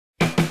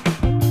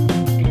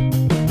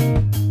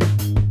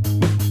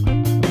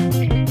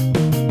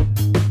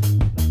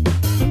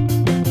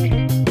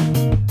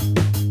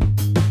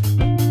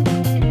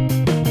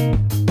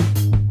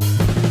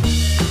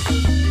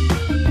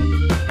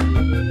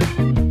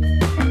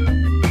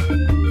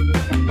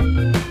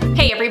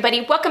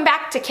everybody, welcome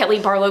back to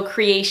Kelly Barlow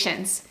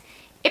Creations.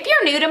 If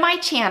you're new to my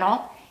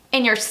channel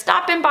and you're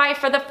stopping by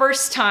for the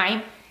first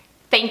time,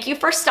 thank you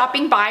for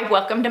stopping by,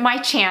 welcome to my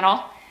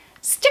channel.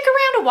 Stick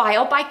around a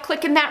while by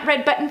clicking that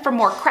red button for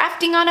more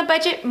crafting on a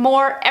budget,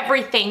 more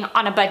everything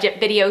on a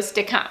budget videos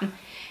to come.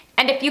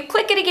 And if you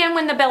click it again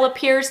when the bell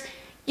appears,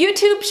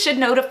 YouTube should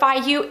notify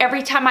you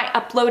every time I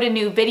upload a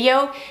new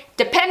video,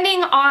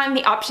 depending on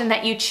the option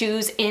that you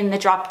choose in the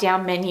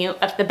drop-down menu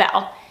of the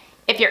bell.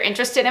 If you're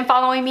interested in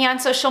following me on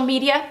social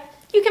media,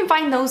 you can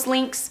find those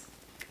links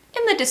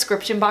in the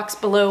description box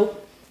below.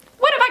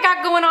 What have I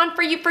got going on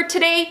for you for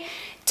today?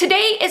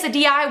 Today is a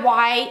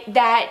DIY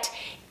that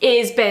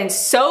has been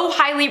so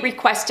highly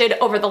requested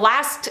over the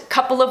last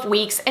couple of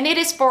weeks, and it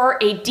is for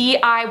a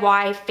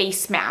DIY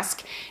face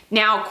mask.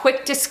 Now,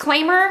 quick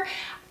disclaimer,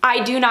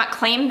 I do not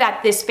claim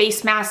that this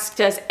face mask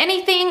does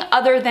anything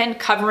other than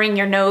covering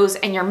your nose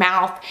and your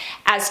mouth.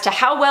 As to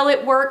how well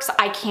it works,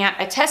 I can't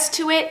attest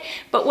to it,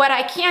 but what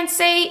I can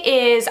say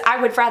is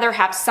I would rather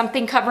have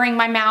something covering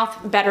my mouth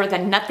better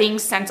than nothing,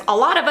 since a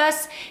lot of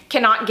us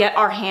cannot get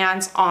our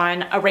hands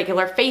on a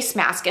regular face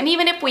mask. And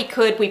even if we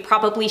could, we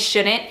probably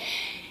shouldn't,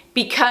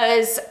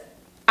 because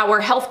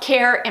our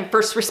healthcare and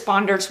first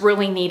responders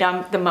really need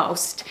them the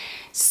most.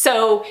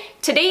 So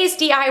today's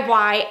DIY,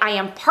 I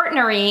am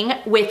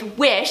partnering with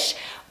Wish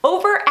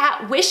over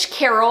at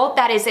WishKaril.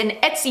 That is an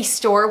Etsy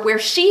store where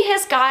she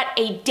has got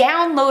a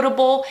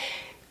downloadable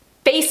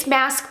face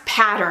mask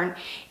pattern.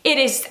 It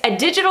is a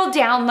digital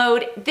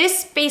download.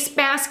 This face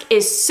mask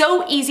is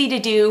so easy to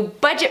do,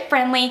 budget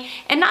friendly,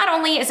 and not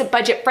only is it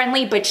budget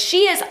friendly, but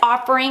she is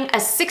offering a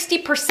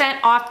 60%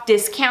 off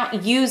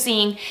discount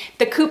using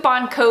the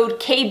coupon code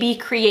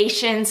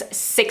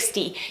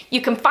KBCreations60.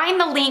 You can find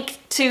the link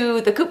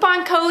to the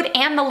coupon code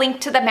and the link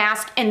to the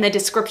mask in the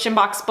description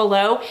box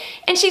below.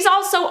 And she's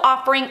also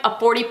offering a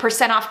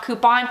 40% off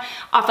coupon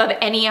off of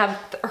any of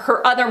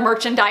her other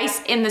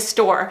merchandise in the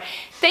store.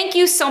 Thank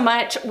you so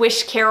much,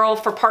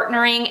 WishKaril, for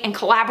partnering and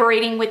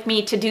collaborating with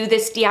me to do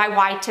this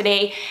DIY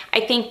today. I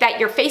think that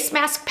your face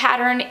mask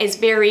pattern is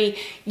very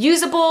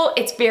usable,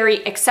 it's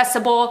very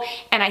accessible,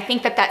 and I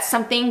think that that's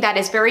something that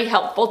is very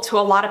helpful to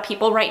a lot of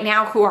people right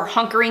now who are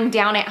hunkering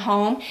down at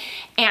home.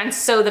 And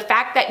so the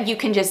fact that you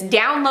can just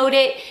download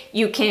it,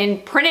 you can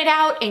print it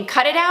out and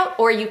cut it out,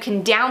 or you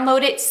can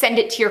download it, send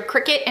it to your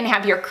Cricut and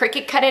have your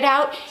Cricut cut it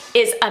out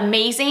is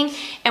amazing.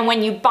 And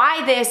when you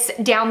buy this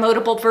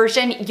downloadable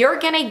version, you're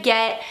gonna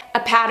get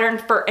a pattern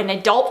for an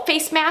adult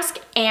face mask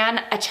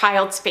and a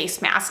child's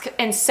face mask.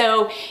 And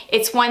so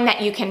it's one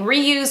that you can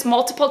reuse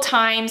multiple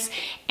times.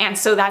 And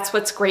so that's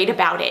what's great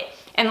about it.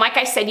 And like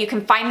I said, you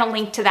can find the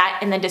link to that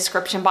in the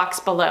description box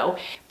below.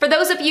 For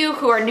those of you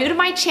who are new to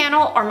my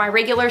channel or my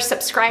regular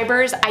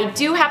subscribers, I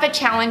do have a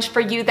challenge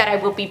for you that I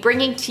will be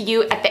bringing to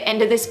you at the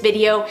end of this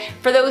video.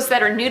 For those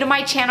that are new to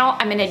my channel,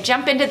 I'm gonna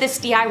jump into this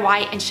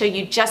DIY and show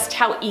you just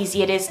how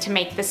easy it is to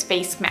make this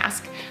face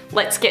mask.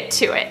 Let's get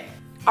to it.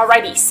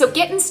 Alrighty, so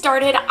getting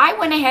started, I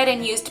went ahead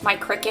and used my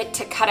Cricut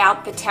to cut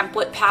out the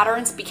template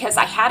patterns because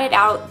I had it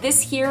out.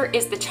 This here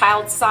is the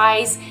child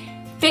size.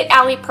 Fit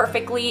Allie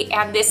perfectly,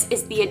 and this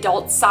is the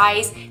adult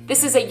size.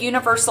 This is a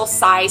universal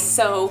size,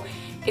 so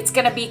it's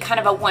gonna be kind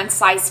of a one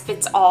size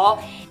fits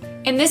all.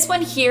 And this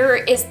one here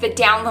is the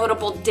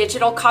downloadable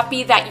digital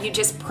copy that you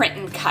just print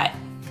and cut.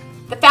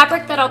 The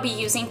fabric that I'll be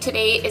using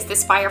today is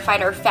this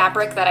firefighter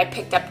fabric that I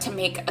picked up to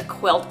make a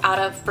quilt out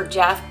of for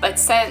Jeff, but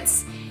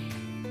since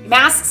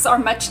masks are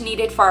much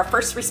needed for our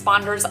first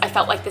responders, I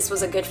felt like this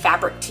was a good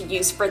fabric to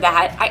use for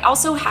that. I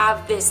also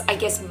have this, I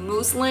guess,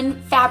 muslin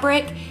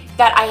fabric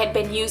that I had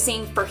been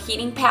using for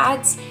heating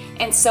pads,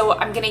 and so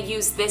I'm gonna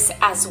use this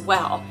as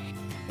well.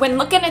 When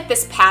looking at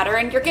this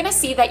pattern, you're gonna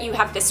see that you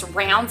have this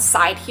round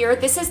side here.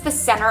 This is the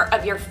center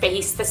of your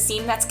face, the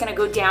seam that's gonna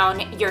go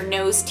down your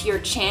nose to your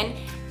chin.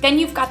 Then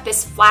you've got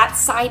this flat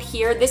side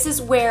here. This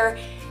is where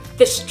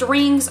the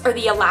strings or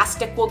the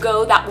elastic will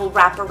go that will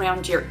wrap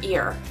around your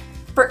ear.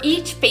 For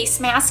each face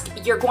mask,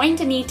 you're going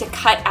to need to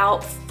cut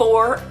out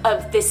 4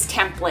 of this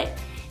template.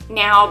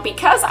 Now,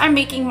 because I'm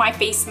making my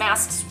face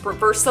masks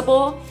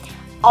reversible,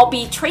 I'll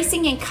be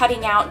tracing and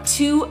cutting out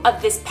 2 of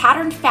this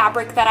patterned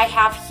fabric that I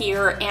have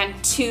here and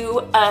 2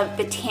 of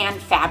the tan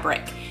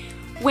fabric.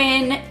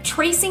 When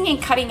tracing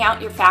and cutting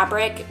out your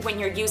fabric, when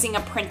you're using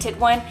a printed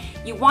one,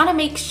 you want to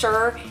make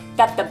sure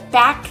that the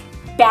back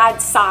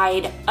bad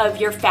side of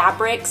your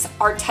fabrics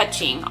are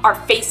touching, are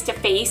face to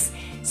face,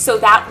 so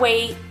that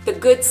way the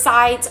good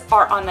sides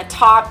are on the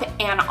top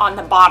and on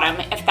the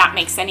bottom, if that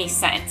makes any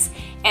sense.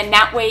 And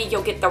that way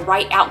you'll get the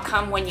right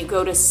outcome when you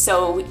go to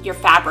sew your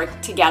fabric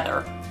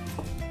together.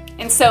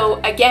 And so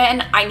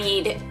again, I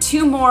need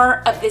 2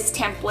 more of this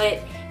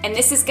template, and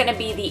this is gonna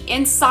be the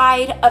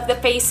inside of the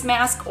face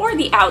mask or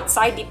the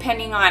outside,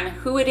 depending on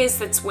who it is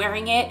that's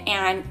wearing it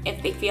and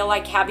if they feel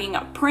like having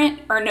a print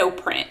or no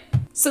print.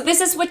 So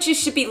this is what you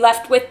should be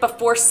left with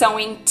before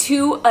sewing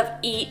 2 of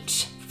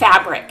each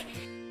fabric.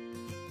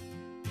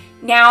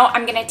 Now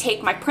I'm gonna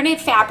take my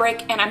printed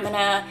fabric and I'm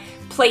gonna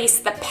place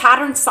the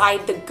pattern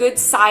side, the good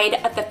side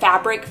of the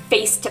fabric,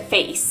 face to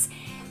face.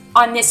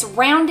 On this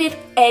rounded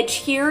edge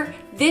here,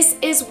 this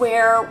is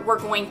where we're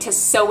going to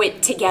sew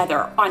it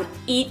together on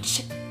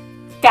each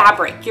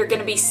fabric. You're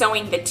gonna be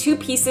sewing the two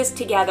pieces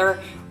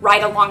together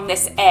right along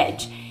this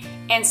edge.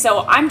 And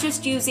so I'm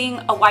just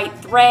using a white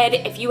thread.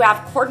 If you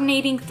have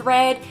coordinating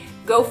thread,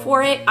 go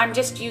for it. I'm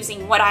just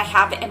using what I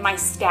have in my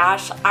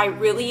stash. I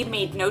really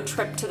made no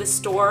trip to the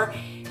store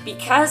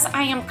because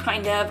I am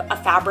kind of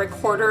a fabric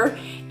hoarder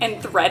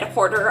and thread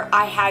hoarder.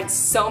 I had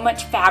so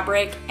much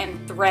fabric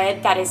and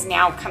thread that is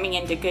now coming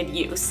into good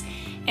use.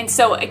 And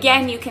so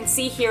again, you can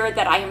see here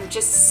that I am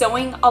just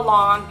sewing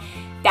along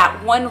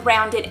that one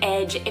rounded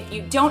edge. If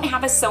you don't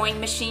have a sewing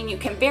machine, you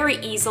can very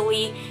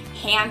easily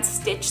hand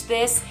stitch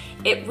this.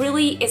 It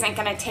really isn't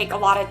gonna take a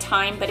lot of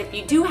time, but if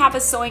you do have a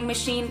sewing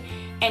machine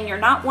and you're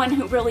not one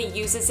who really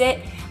uses it,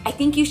 I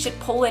think you should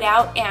pull it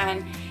out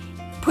and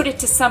put it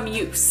to some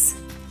use.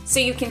 So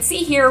you can see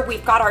here,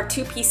 we've got our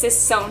two pieces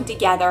sewn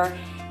together.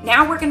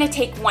 Now we're gonna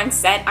take one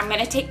set. I'm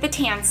gonna take the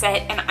tan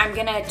set and I'm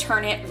gonna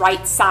turn it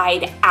right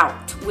side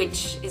out,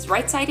 which is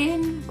right side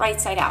in, right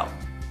side out.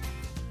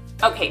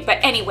 Okay, but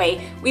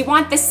anyway, we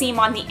want the seam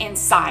on the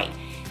inside.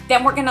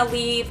 Then we're gonna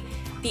leave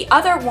the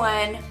other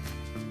one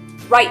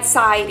right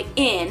side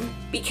in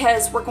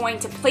because we're going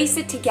to place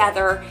it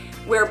together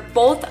where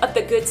both of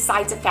the good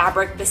sides of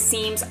fabric, the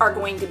seams are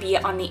going to be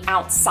on the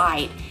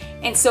outside.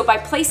 And so by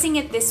placing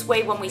it this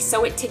way, when we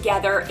sew it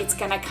together, it's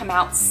gonna come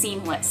out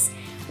seamless.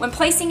 When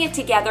placing it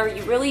together,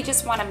 you really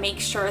just wanna make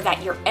sure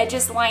that your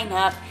edges line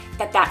up,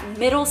 that that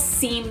middle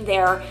seam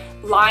there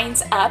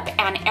lines up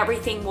and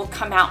everything will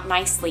come out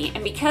nicely.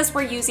 And because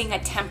we're using a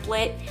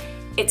template,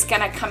 it's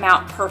gonna come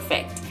out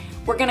perfect.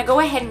 We're gonna go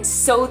ahead and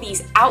sew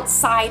these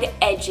outside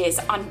edges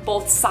on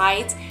both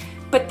sides,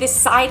 but this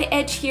side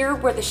edge here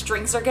where the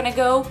strings are gonna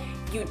go,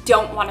 you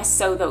don't wanna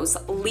sew those,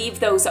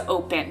 leave those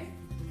open.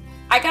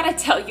 I gotta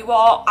tell you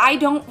all, I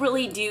don't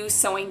really do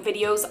sewing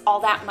videos all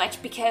that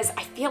much because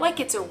I feel like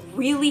it's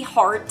really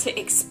hard to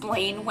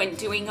explain when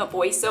doing a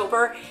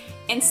voiceover.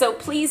 And so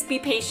please be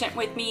patient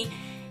with me.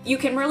 You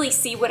can really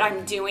see what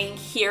I'm doing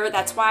here.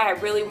 That's why I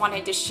really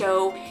wanted to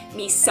show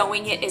me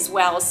sewing it as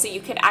well, so you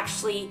could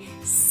actually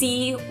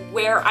see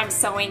where I'm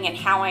sewing and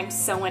how I'm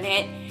sewing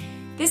it.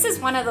 This is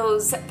one of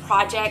those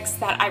projects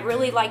that I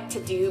really like to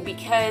do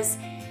because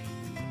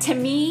to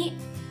me,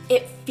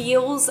 it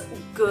feels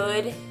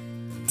good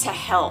to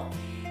help.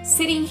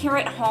 Sitting here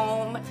at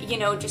home, you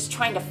know, just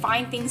trying to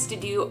find things to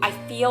do, I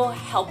feel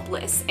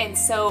helpless. And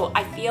so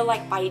I feel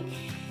like by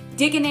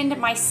digging into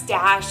my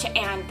stash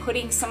and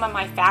putting some of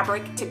my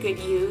fabric to good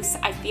use,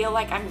 I feel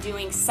like I'm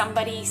doing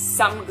somebody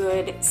some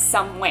good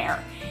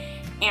somewhere.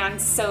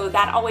 And so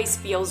that always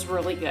feels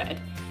really good.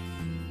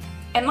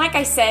 And like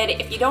I said,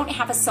 if you don't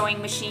have a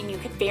sewing machine, you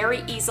could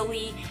very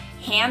easily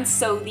hand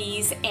sew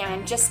these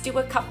and just do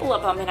a couple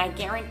of them, and I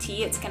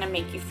guarantee it's gonna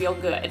make you feel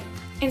good.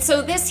 And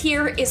so this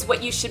here is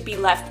what you should be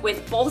left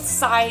with, both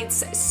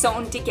sides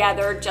sewn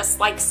together just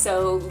like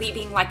so,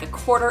 leaving like a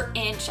 1/4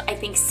 inch, I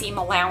think, seam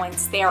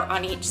allowance there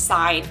on each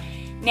side.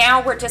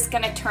 Now we're just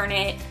gonna turn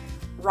it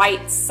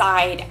right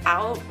side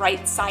out,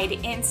 right side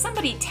in.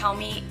 Somebody tell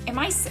me,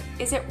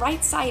 is it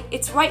right side?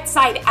 It's right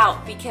side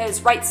out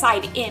because right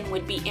side in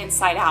would be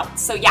inside out.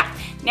 So yeah,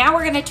 now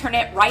we're gonna turn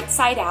it right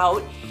side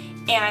out.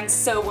 And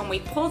so when we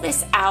pull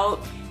this out,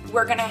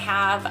 we're gonna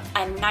have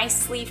a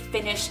nicely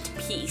finished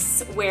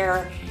piece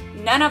where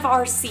none of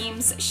our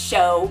seams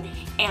show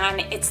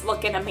and it's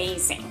looking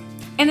amazing.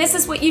 And this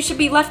is what you should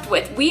be left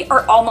with. We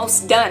are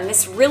almost done.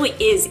 This really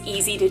is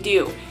easy to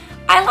do.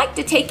 I like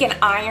to take an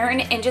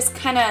iron and just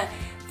kind of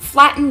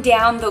flatten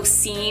down those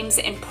seams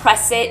and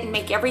press it and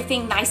make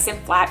everything nice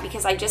and flat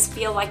because I just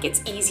feel like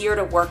it's easier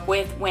to work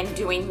with when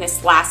doing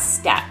this last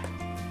step.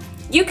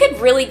 You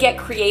could really get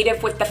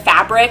creative with the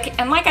fabric,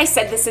 and like I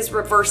said, this is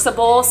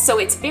reversible, so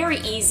it's very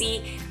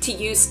easy to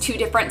use two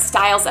different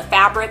styles of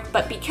fabric,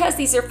 but because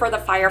these are for the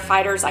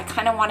firefighters, I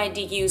kind of wanted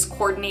to use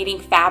coordinating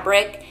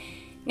fabric.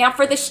 Now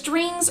for the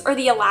strings or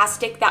the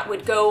elastic that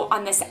would go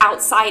on this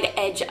outside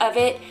edge of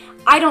it,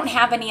 I don't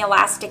have any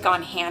elastic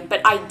on hand,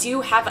 but I do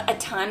have a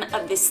ton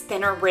of this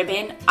thinner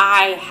ribbon.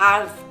 I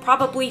have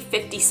probably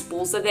 50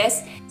 spools of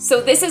this.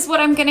 So this is what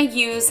I'm gonna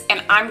use,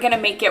 and I'm gonna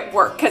make it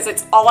work because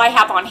it's all I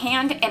have on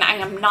hand and I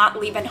am not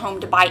leaving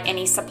home to buy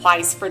any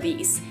supplies for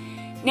these.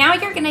 Now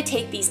you're gonna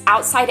take these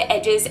outside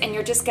edges and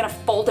you're just gonna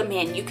fold them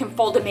in. You can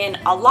fold them in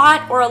a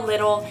lot or a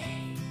little.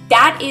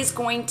 That is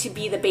going to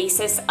be the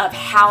basis of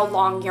how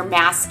long your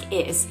mask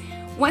is.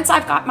 Once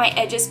I've got my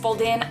edges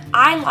folded in,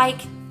 I like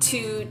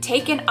to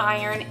take an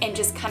iron and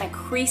just kind of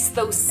crease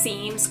those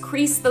seams,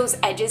 crease those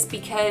edges,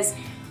 because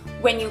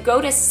when you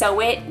go to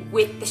sew it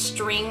with the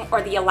string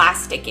or the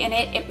elastic in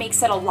it, it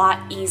makes it a lot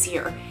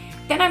easier.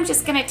 Then I'm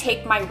just gonna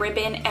take my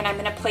ribbon and I'm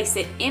gonna place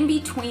it in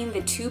between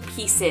the two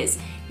pieces.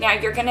 Now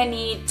you're gonna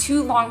need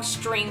 2 long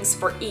strings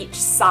for each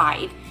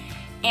side.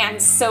 And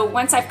so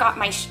once I've got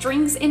my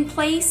strings in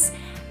place,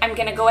 I'm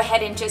gonna go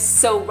ahead and just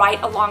sew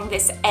right along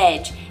this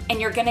edge. And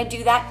you're gonna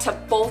do that to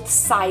both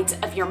sides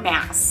of your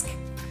mask.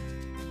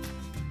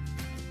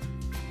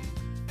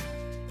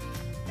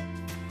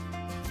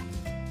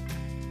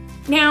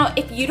 Now,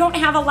 if you don't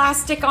have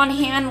elastic on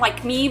hand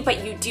like me,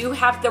 but you do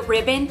have the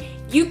ribbon,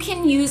 you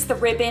can use the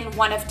ribbon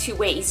one of two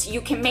ways.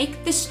 You can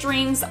make the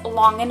strings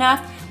long enough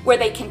where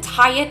they can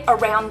tie it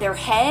around their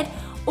head,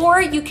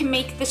 or you can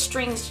make the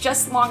strings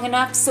just long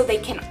enough so they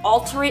can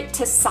alter it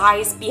to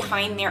size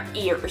behind their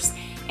ears.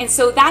 And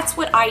so that's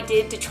what I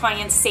did to try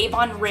and save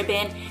on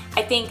ribbon.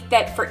 I think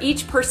that for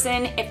each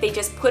person, if they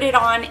just put it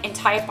on and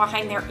tie it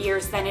behind their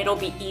ears, then it'll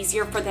be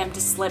easier for them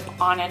to slip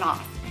on and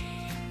off.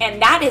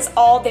 And that is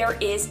all there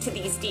is to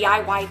these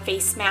DIY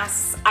face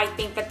masks. I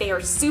think that they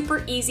are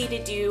super easy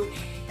to do.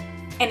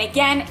 And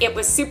again, it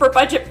was super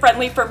budget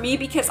friendly for me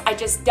because I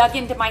just dug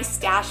into my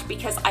stash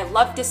because I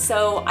love to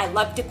sew, I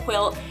love to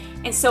quilt.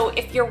 And so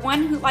if you're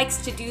one who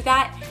likes to do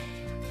that,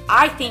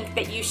 I think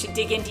that you should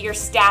dig into your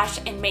stash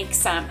and make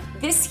some.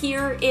 This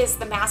here is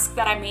the mask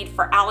that I made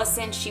for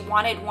Allison. She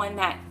wanted one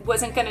that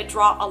wasn't gonna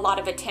draw a lot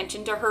of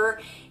attention to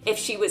her if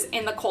she was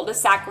in the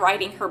cul-de-sac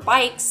riding her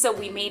bike, so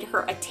we made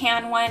her a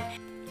tan one.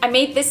 I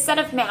made this set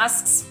of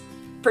masks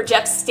for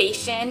Jeff's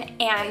station,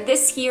 and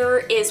this here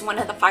is one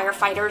of the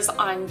firefighters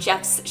on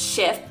Jeff's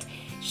shift.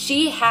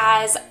 She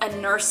has a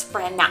nurse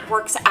friend that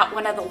works at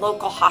one of the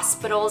local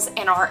hospitals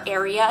in our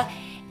area,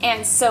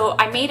 and so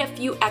I made a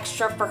few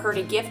extra for her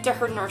to give to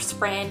her nurse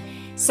friend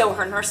so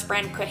her nurse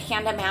friend could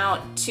hand them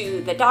out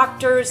to the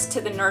doctors,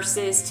 to the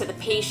nurses, to the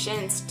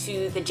patients,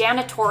 to the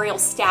janitorial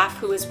staff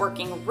who is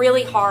working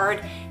really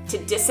hard to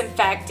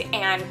disinfect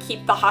and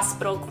keep the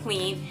hospital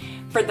clean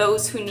for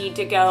those who need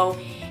to go.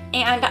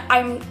 And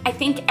I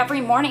think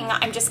every morning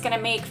I'm just gonna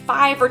make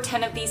 5 or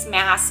 10 of these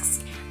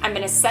masks. I'm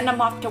gonna send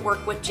them off to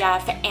work with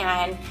Jeff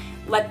and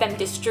let them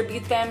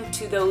distribute them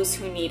to those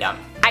who need them.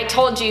 I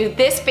told you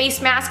this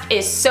face mask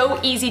is so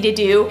easy to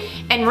do,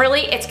 and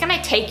really it's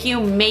gonna take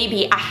you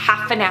maybe a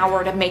half an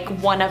hour to make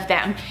one of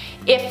them,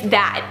 if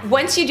that.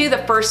 Once you do the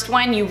first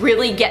one, you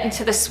really get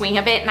into the swing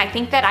of it, and I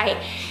think that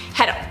I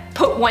had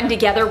put one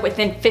together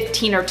within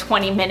 15 or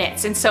 20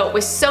 minutes, and so it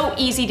was so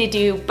easy to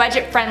do,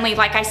 budget friendly.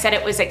 Like I said,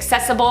 it was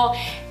accessible.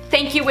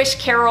 Thank you,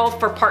 WishKaril,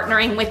 for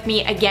partnering with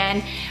me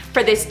again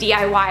for this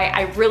DIY.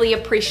 I really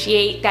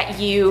appreciate that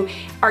you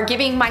are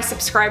giving my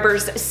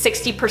subscribers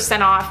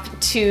 60% off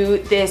to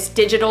this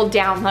digital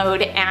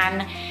download,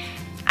 and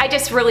I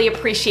just really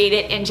appreciate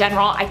it in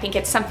general. I think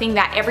it's something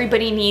that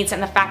everybody needs,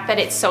 and the fact that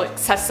it's so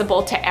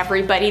accessible to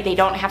everybody, they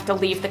don't have to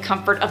leave the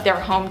comfort of their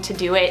home to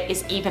do it,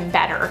 is even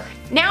better.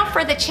 Now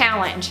for the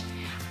challenge.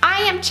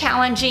 I am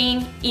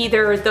challenging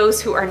either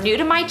those who are new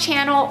to my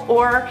channel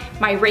or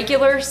my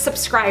regular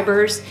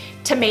subscribers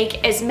to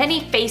make as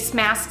many face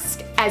masks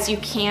as you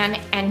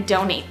can and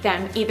donate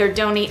them. Either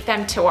donate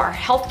them to our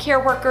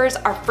healthcare workers,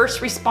 our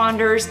first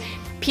responders,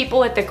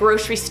 people at the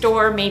grocery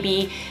store,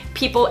 maybe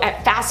people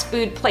at fast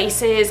food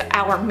places,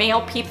 our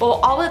mail people,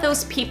 all of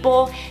those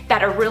people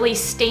that are really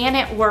staying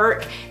at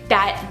work,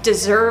 that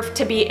deserve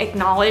to be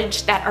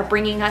acknowledged, that are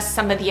bringing us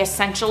some of the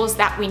essentials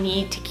that we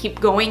need to keep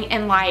going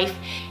in life.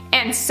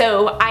 And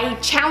so I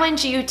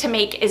challenge you to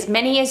make as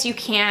many as you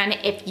can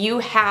if you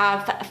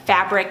have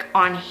fabric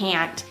on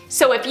hand.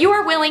 So if you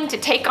are willing to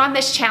take on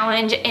this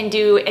challenge and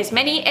do as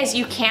many as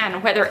you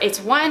can, whether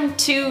it's 1,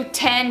 2,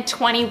 10,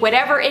 20,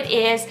 whatever it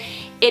is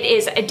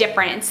a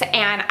difference.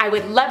 And I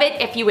would love it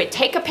if you would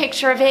take a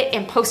picture of it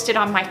and post it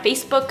on my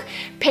Facebook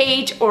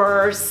page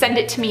or send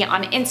it to me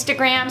on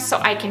Instagram so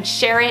I can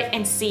share it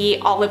and see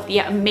all of the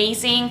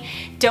amazing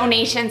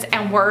donations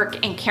and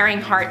work and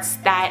caring hearts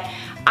that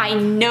I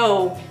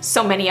know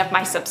so many of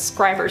my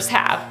subscribers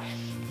have.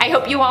 I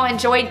hope you all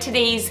enjoyed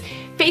today's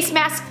face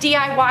mask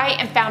DIY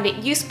and found it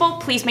useful.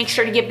 Please make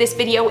sure to give this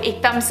video a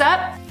thumbs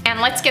up, and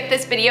let's get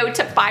this video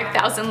to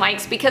 5,000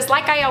 likes, because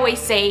like I always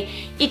say,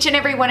 each and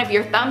every one of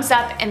your thumbs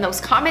up and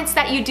those comments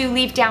that you do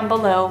leave down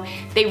below,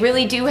 they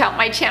really do help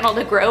my channel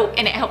to grow,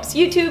 and it helps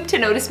YouTube to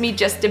notice me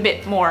just a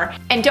bit more.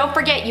 And don't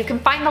forget, you can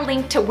find the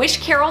link to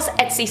WishKaril's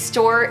Etsy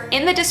store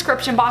in the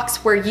description box,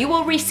 where you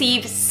will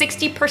receive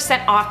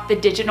 60% off the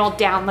digital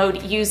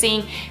download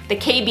using the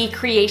KB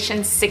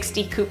Creations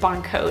 60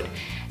 coupon code.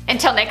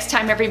 Until next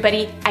time,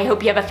 everybody, I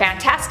hope you have a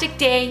fantastic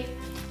day.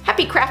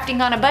 Happy crafting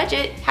on a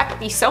budget,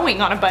 happy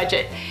sewing on a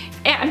budget,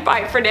 and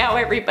bye for now,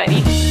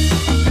 everybody.